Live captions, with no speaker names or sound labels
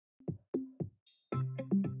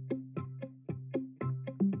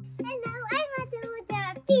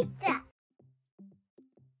pizza.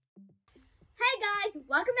 Hey guys,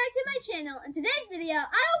 welcome back to my channel. In today's video, I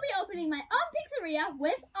will be opening my own pizzeria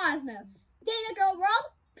with Osmo. Daynagirlworld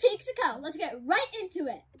Pizza Co. Let's get right into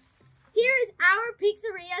it. Here is our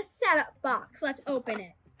pizzeria setup box. Let's open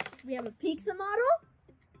it. We have a pizza model,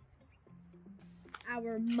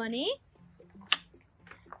 our money,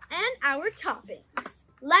 and our toppings.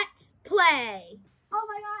 Let's play. Oh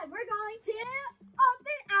my God, we're going to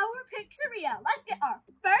open our pizzeria. Let's get our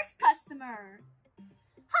first customer.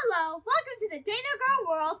 Hello, welcome to the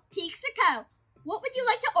Daynagirlworld Pizza Co. What would you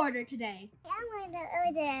like to order today? I want to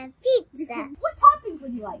order pizza. What toppings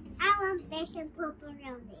would you like? I want fish and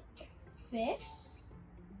pepperoni. Fish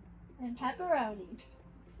and pepperoni.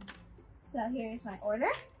 So here's my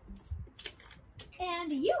order.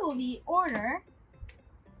 And you will be order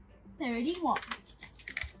 31.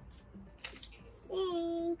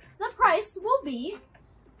 Thanks. The price will be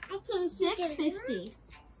 $6.50. $6.50.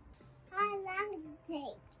 How long does it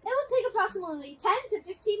take? It will take approximately 10 to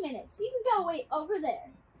 15 minutes. You can go wait over there.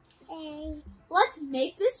 Thanks. Let's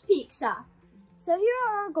make this pizza. So here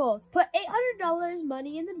are our goals. Put $800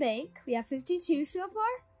 money in the bank. We have 52 so far.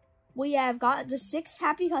 We have got the 6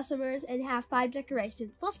 happy customers and have 5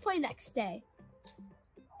 decorations. Let's play next day.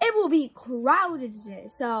 It will be crowded today,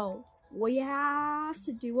 so we have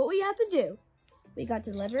to do what we have to do. We got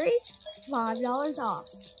deliveries, $5 off.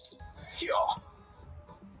 Yeah.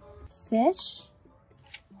 Fish,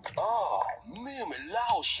 Oh,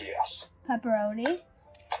 Mimilausius. pepperoni,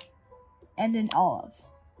 and an olive.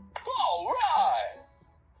 All right.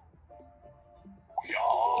 They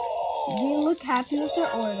Yeah. look happy with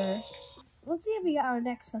their order. Let's see if we got our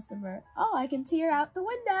next customer. Oh, I can see her out the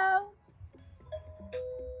window.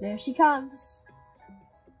 There she comes.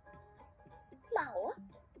 Wow.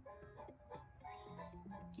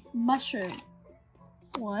 Mushroom.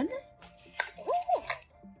 1,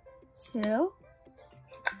 2,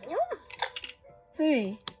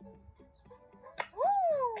 3.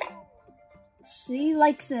 She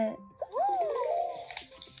likes it.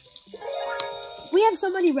 We have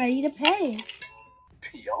somebody ready to pay.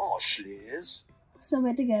 Piashliz. So we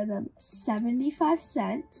have to give them 75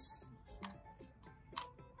 cents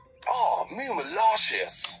Oh,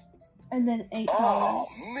 Mimilausius. and then $8. Oh,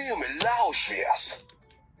 Mimilausius.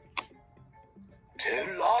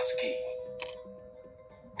 Telasky.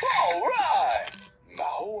 All right.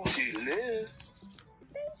 Mausilis.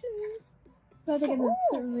 So we have to give them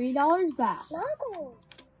 $3 back. Logo.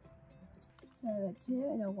 So a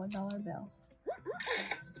 $2 and a $1 bill.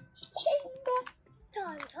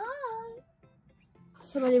 Ton ton.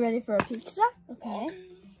 Somebody ready for a pizza? Okay.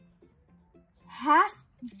 Half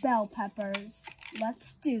bell peppers.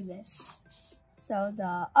 Let's do this. So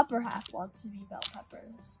the upper half wants to be bell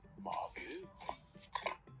peppers. Magu.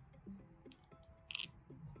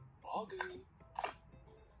 Magu.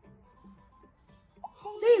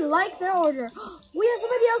 They like their order. We have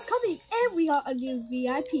somebody else coming, and we got a new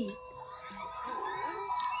VIP.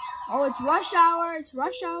 Oh, it's rush hour. It's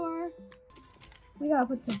rush hour. We gotta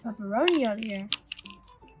put some pepperoni on here.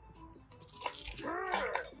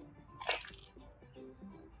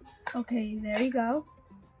 Okay, there you go.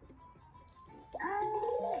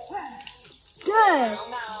 Good.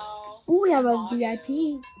 Ooh, we have a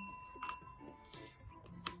VIP.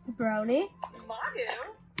 Pepperoni.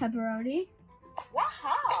 Pepperoni.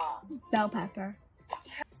 Bell pepper.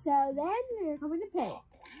 So then they're coming to pay.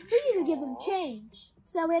 We need to give them change.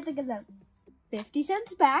 So we have to give them 50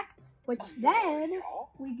 cents back, which then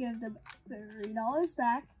we give them $3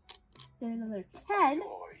 back, then another 10.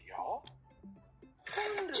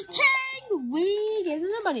 Cha-ching! We gave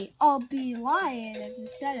them the money. I'll be lying if you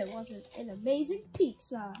said it wasn't an amazing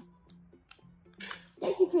pizza.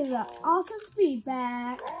 Thank you for the awesome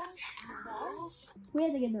feedback. We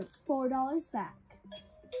had to give them $4 back.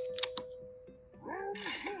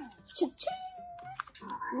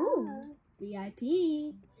 Cha-ching! Ooh, VIP.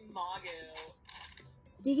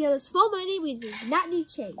 To give us full money, we do not need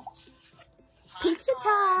change. Pizza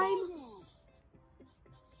time!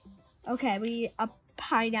 Okay, we need a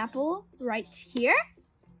pineapple right here.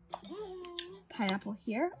 Pineapple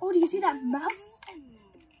here. Oh, do you see that mouse?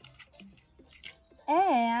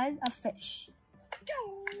 And a fish.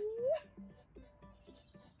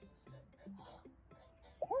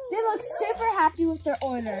 They look super happy with their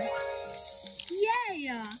order. Yay!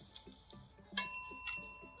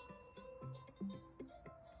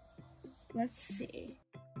 Let's see.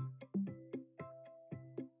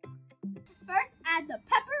 First, add the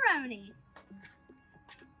pepperoni.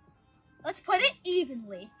 Let's put it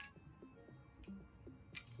evenly.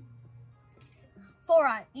 4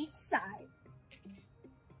 on each side.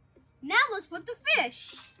 Now let's put the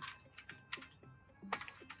fish.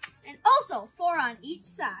 And also 4 on each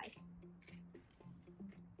side.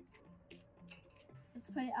 Let's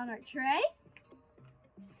put it on our tray.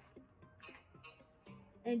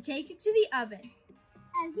 And take it to the oven.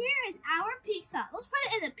 And here is our pizza. Let's put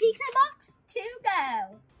it in the pizza box to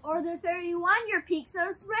go. Order 31, your pizza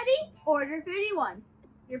is ready. Order 31,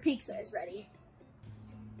 your pizza is ready.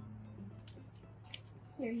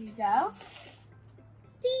 Here you go.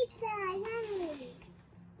 Pizza, yummy.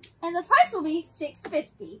 And the price will be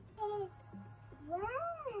 $6.50. Wow.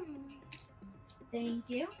 Thank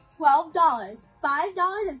you. $12.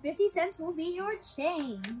 $5.50 will be your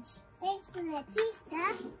change. Thanks for the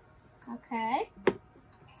pizza. Okay.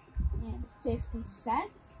 And 50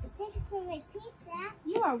 cents. Thanks for the pizza.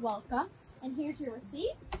 You are welcome. And here's your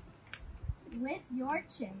receipt with your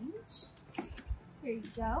change. Here you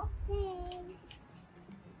go. Thanks.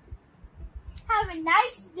 Have a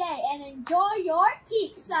nice day and enjoy your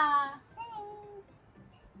pizza. Thanks.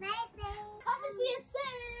 Bye-bye. Come and see us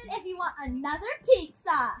soon if you want another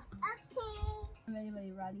pizza. Okay.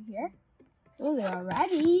 Anybody ready here? Oh, they're all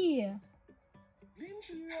ready.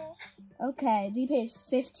 Okay, they paid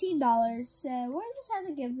 $15, so we'll just have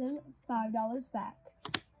to give them $5 back.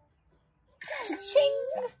 Cha-ching!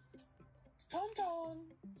 Dun dun.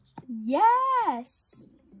 Yes!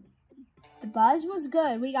 The buzz was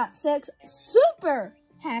good. We got 6 super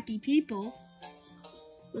happy people.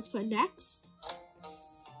 Let's put next.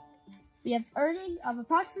 We have earning of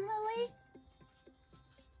approximately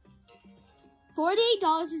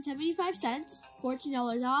 $48.75,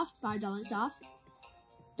 $14 off, $5 off,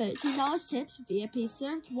 $13 tips, VIP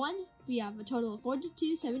served 1. We have a total of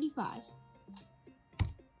 $42.75.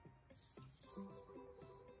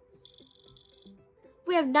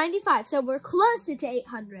 We have 95, so we're closer to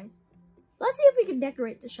 800. Let's see if we can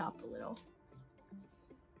decorate the shop a little.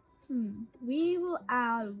 We will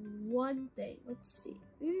add one thing. Let's see.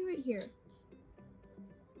 Maybe right here.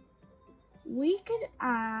 We could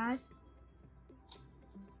add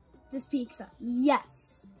this pizza.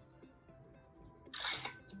 Yes.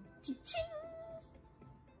 Cha-ching.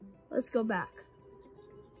 Let's go back.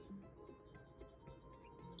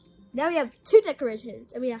 Now we have 2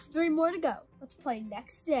 decorations and we have 3 more to go. Let's play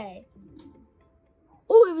next day.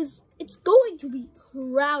 Oh, it's going to be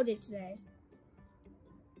crowded today.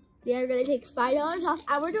 They are going to take $5 off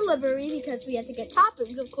our delivery because we have to get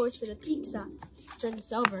toppings, of course, for the pizza. Let's turn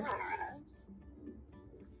this over.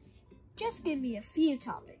 Just give me a few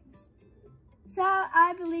toppings. So,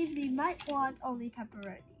 I believe they might want only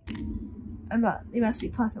pepperoni. They must be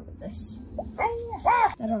pleasant with this.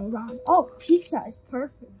 That are wrong. Oh, pizza is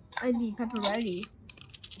perfect. I mean, pepperoni.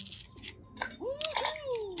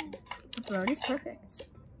 Pepperoni is perfect.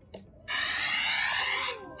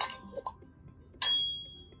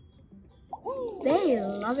 They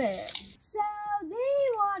love it. So they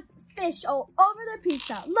want fish all over the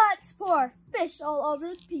pizza. Let's pour fish all over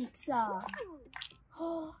the pizza.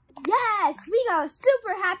 Yes, we got a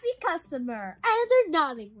super happy customer. And they're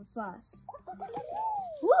nodding with us.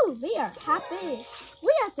 Woo, they are happy.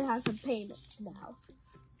 We have to have some payments now.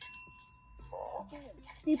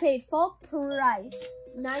 They paid full price,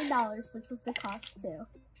 $9, which was the cost too.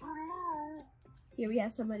 Here we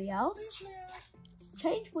have somebody else.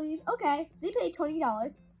 Change, please. Okay, they paid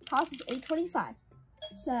 $20. Cost is $8.25.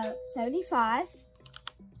 So $75.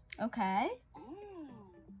 Okay.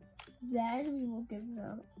 Then we will give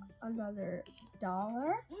them another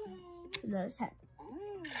 $1. Another $10.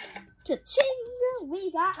 Cha-ching!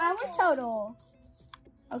 We got our total.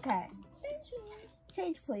 Okay.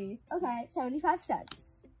 Change, please. Okay, 75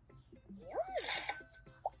 cents.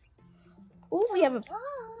 Oh, we have a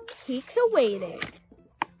pizza waiting.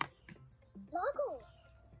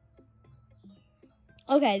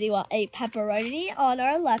 Okay, they want a pepperoni on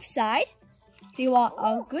our left side. They want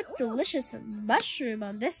a good, delicious mushroom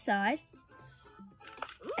on this side.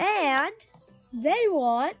 And they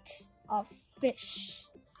want a fish.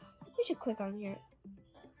 We should click on here.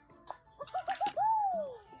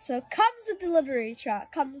 So comes the delivery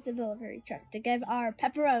truck. To give our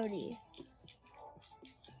pepperoni.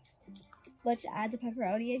 Let's add the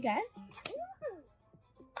pepperoni again.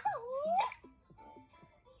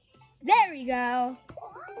 There we go.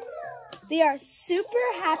 They are super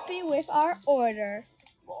happy with our order.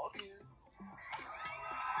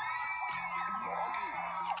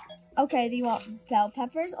 Okay, they want bell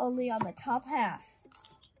peppers only on the top half.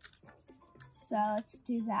 So let's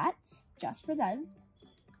do that just for them.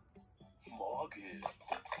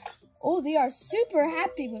 Oh, they are super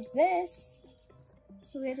happy with this.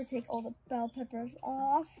 So we have to take all the bell peppers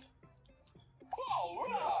off.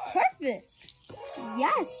 Perfect.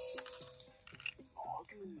 Yes.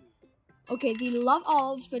 Okay, they love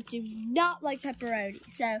olives but do not like pepperoni.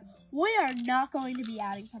 So we are not going to be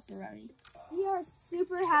adding pepperoni. We are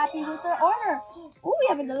super happy with our order. Oh, we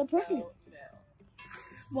have another person.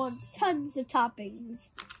 Wants tons of toppings.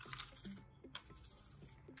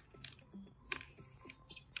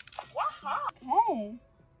 Okay.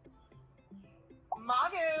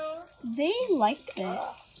 Magu. They like it.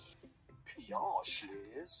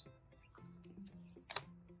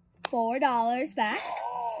 $4 back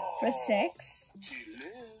for 6.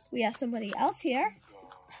 We have somebody else here.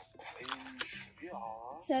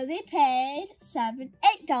 So they paid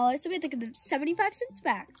 $8. So we have to give them 75 cents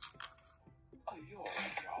back.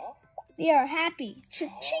 They are happy.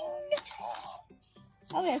 Cha-ching.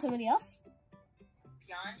 Oh, we have somebody else.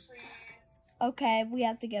 Okay, we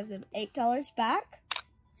have to give them $8 back.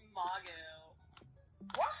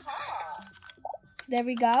 There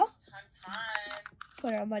we go.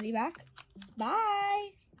 Put our money back.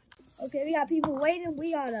 Bye. Okay, we got people waiting.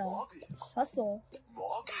 We gotta hustle.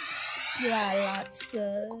 Yeah, lots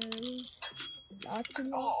of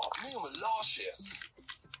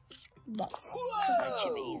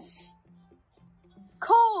chimneys.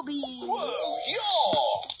 Colby's.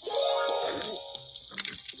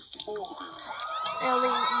 I only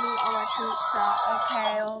eat meat on my pizza.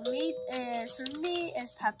 Okay, well, meat is, for me,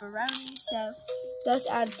 is pepperoni, so let's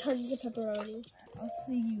add tons of pepperoni. I'll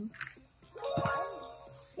see you.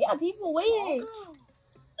 Yeah, people waiting.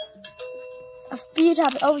 A few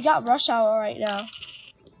times. Oh, we got rush hour right now.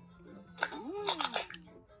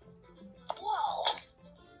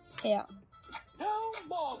 Yeah.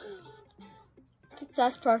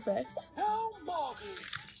 That's perfect.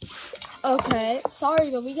 Okay,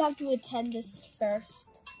 sorry, but we have to attend this first.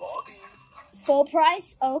 Full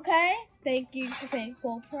price? Okay. Thank you for paying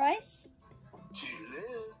full price.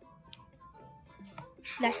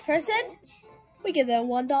 Next person, we give them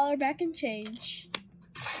 $1 back in change.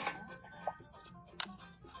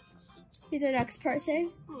 Here's our next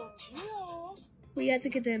person. We have to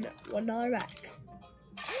give them $1 back.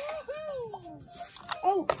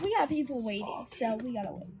 Oh, we got people waiting, so we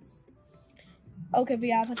gotta wait. Okay, we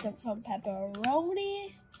gotta put some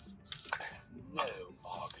pepperoni,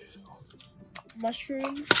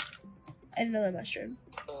 mushroom, and another mushroom.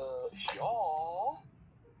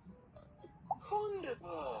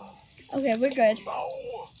 Okay, we're good.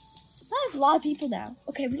 That's a lot of people now.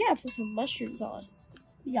 Okay, we gotta put some mushrooms on.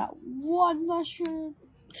 We got 1 mushroom,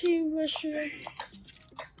 2 mushroom,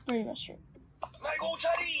 3 mushroom.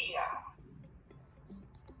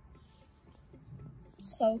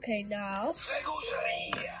 So, okay, now,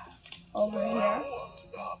 over here,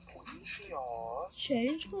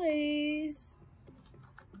 change please.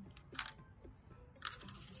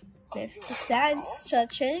 50 cents,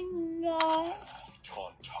 cha-chinga.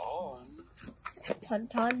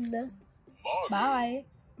 Ton. Bye,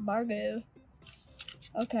 Margo.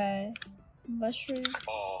 Okay, mushroom,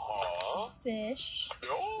 fish,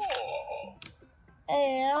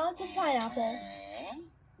 and some pineapple.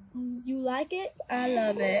 You like it? I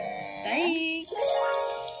love it. Thanks.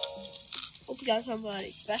 Hope we got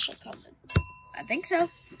somebody special coming. I think so.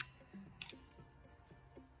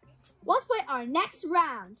 Let's play our next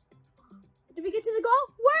round. Did we get to the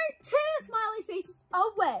goal? We're 2 smiley faces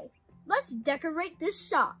away. Let's decorate this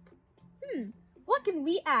shop. What can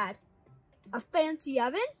we add? A fancy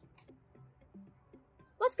oven?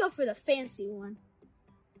 Let's go for the fancy one.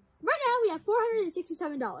 Right now we have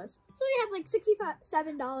 $467, so we have like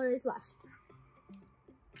 $67 left.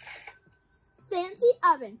 Fancy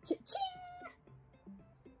oven, cha-ching!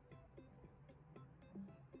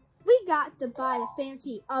 We got to buy the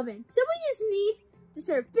fancy oven, so we just need to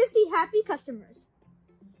serve 50 happy customers.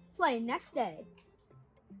 Play next day.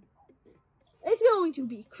 It's going to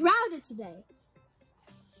be crowded today.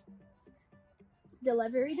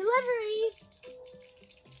 Delivery.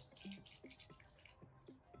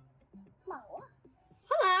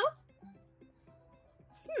 Hello.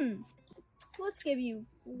 Let's give you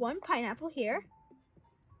 1 pineapple here.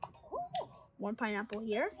 1 pineapple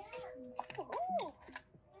here.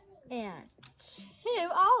 And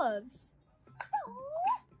 2 olives.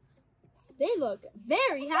 They look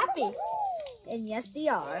very happy. And yes, they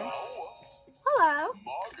are. Hello.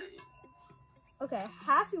 Okay,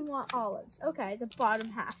 half you want olives. Okay, the bottom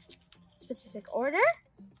half. Specific order.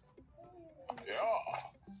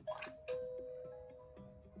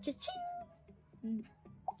 Cha-ching.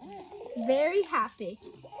 Very happy.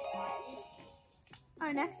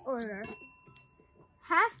 Our next order.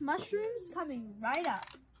 Half mushrooms coming right up.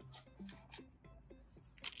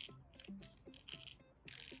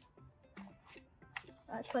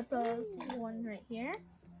 Let's put those 1 right here.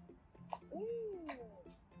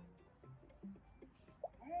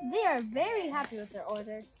 They are very happy with their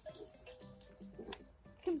order.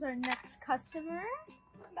 Comes our next customer.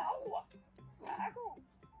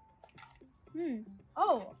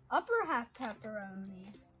 Oh, upper half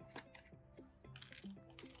pepperoni.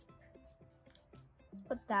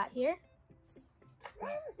 Put that here.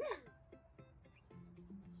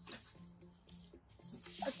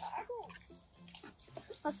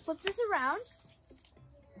 Let's flip this around.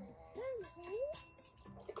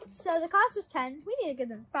 So the cost was $10. We need to give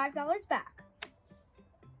them $5 back.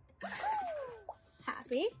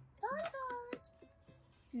 Happy.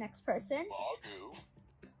 Next person.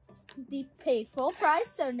 They paid full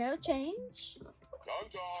price, so no change.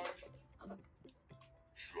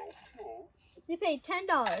 They paid $10,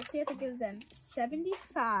 so you have to give them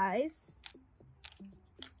 $75.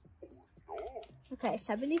 Okay,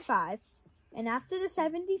 $75. And after the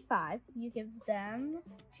 $75, you give them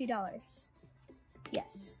 $2.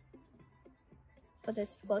 Yes. Put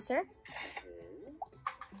this closer.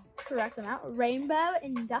 Correct amount. Rainbow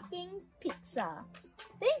and ducking pizza.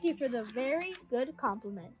 Thank you for the very good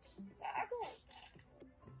compliment.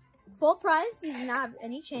 Full price, you do not have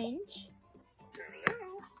any change.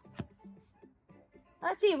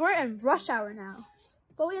 Let's see, we're in rush hour now.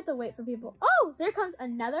 But we have to wait for people. Oh, there comes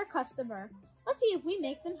another customer. Let's see if we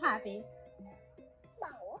make them happy.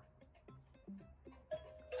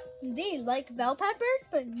 They like bell peppers,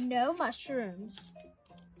 but no mushrooms.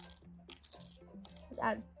 Let's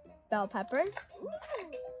add bell peppers.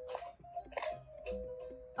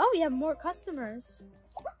 Oh, we have more customers.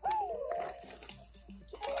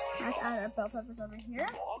 Let's add our bell peppers over here.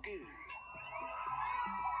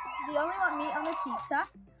 They only want meat on their pizza,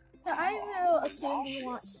 so I will assume they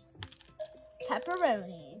want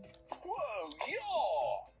pepperoni.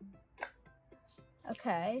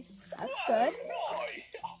 Okay, that's good.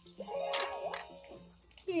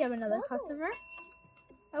 Here you have another customer.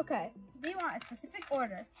 Okay, they want a specific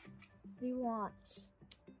order. They want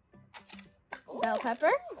bell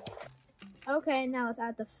pepper. Okay, now let's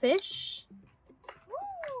add the fish.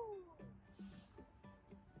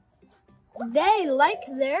 They like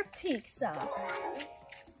their pizza.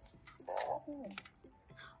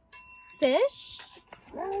 Fish,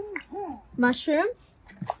 mushroom,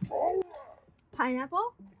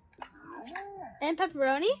 pineapple, and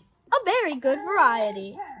pepperoni. A very good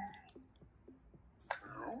variety.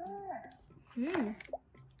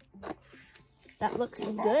 That looks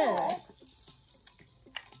good.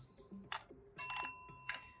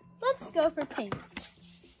 Let's go for pink.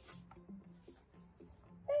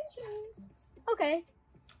 Okay,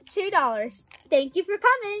 $2. Thank you for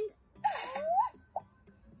coming.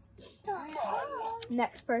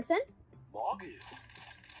 Next person.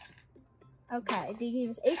 Okay, they gave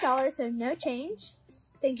us $8, so no change.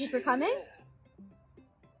 Thank you for coming.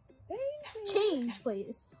 Change,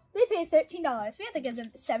 please. They paid $13. We have to give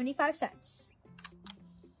them 75 cents.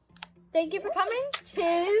 Thank you for coming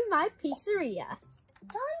to my pizzeria.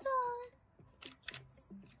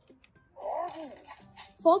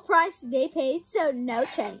 Full price, they paid, so no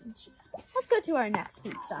change. Let's go to our next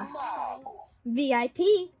pizza.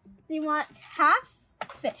 VIP, they want half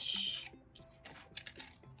fish.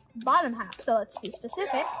 Bottom half, so let's be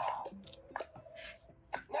specific.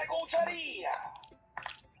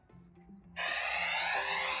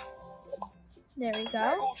 There we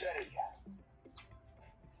go.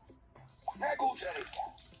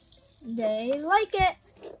 They like it.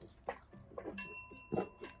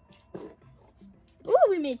 Ooh,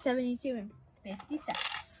 we made 72.50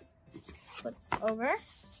 cents. Put this over.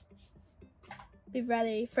 Be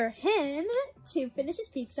ready for him to finish his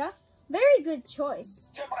pizza. Very good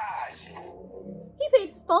choice. He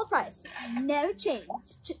paid full price, no change.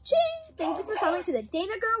 Cha-ching! Thank you for coming to the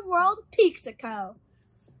Daynagirlworld Pizza Co.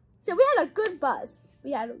 So we had a good buzz.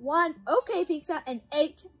 We had 1 okay pizza and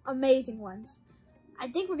 8 amazing ones. I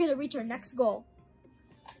think we're gonna reach our next goal.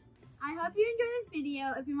 I hope you enjoyed this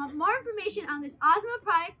video. If you want more information on this Osmo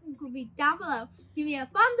product, it will be down below. Give me a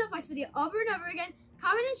thumbs up, watch this video over and over again.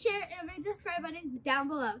 Comment and share, and hit the subscribe button down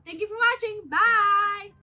below. Thank you for watching. Bye!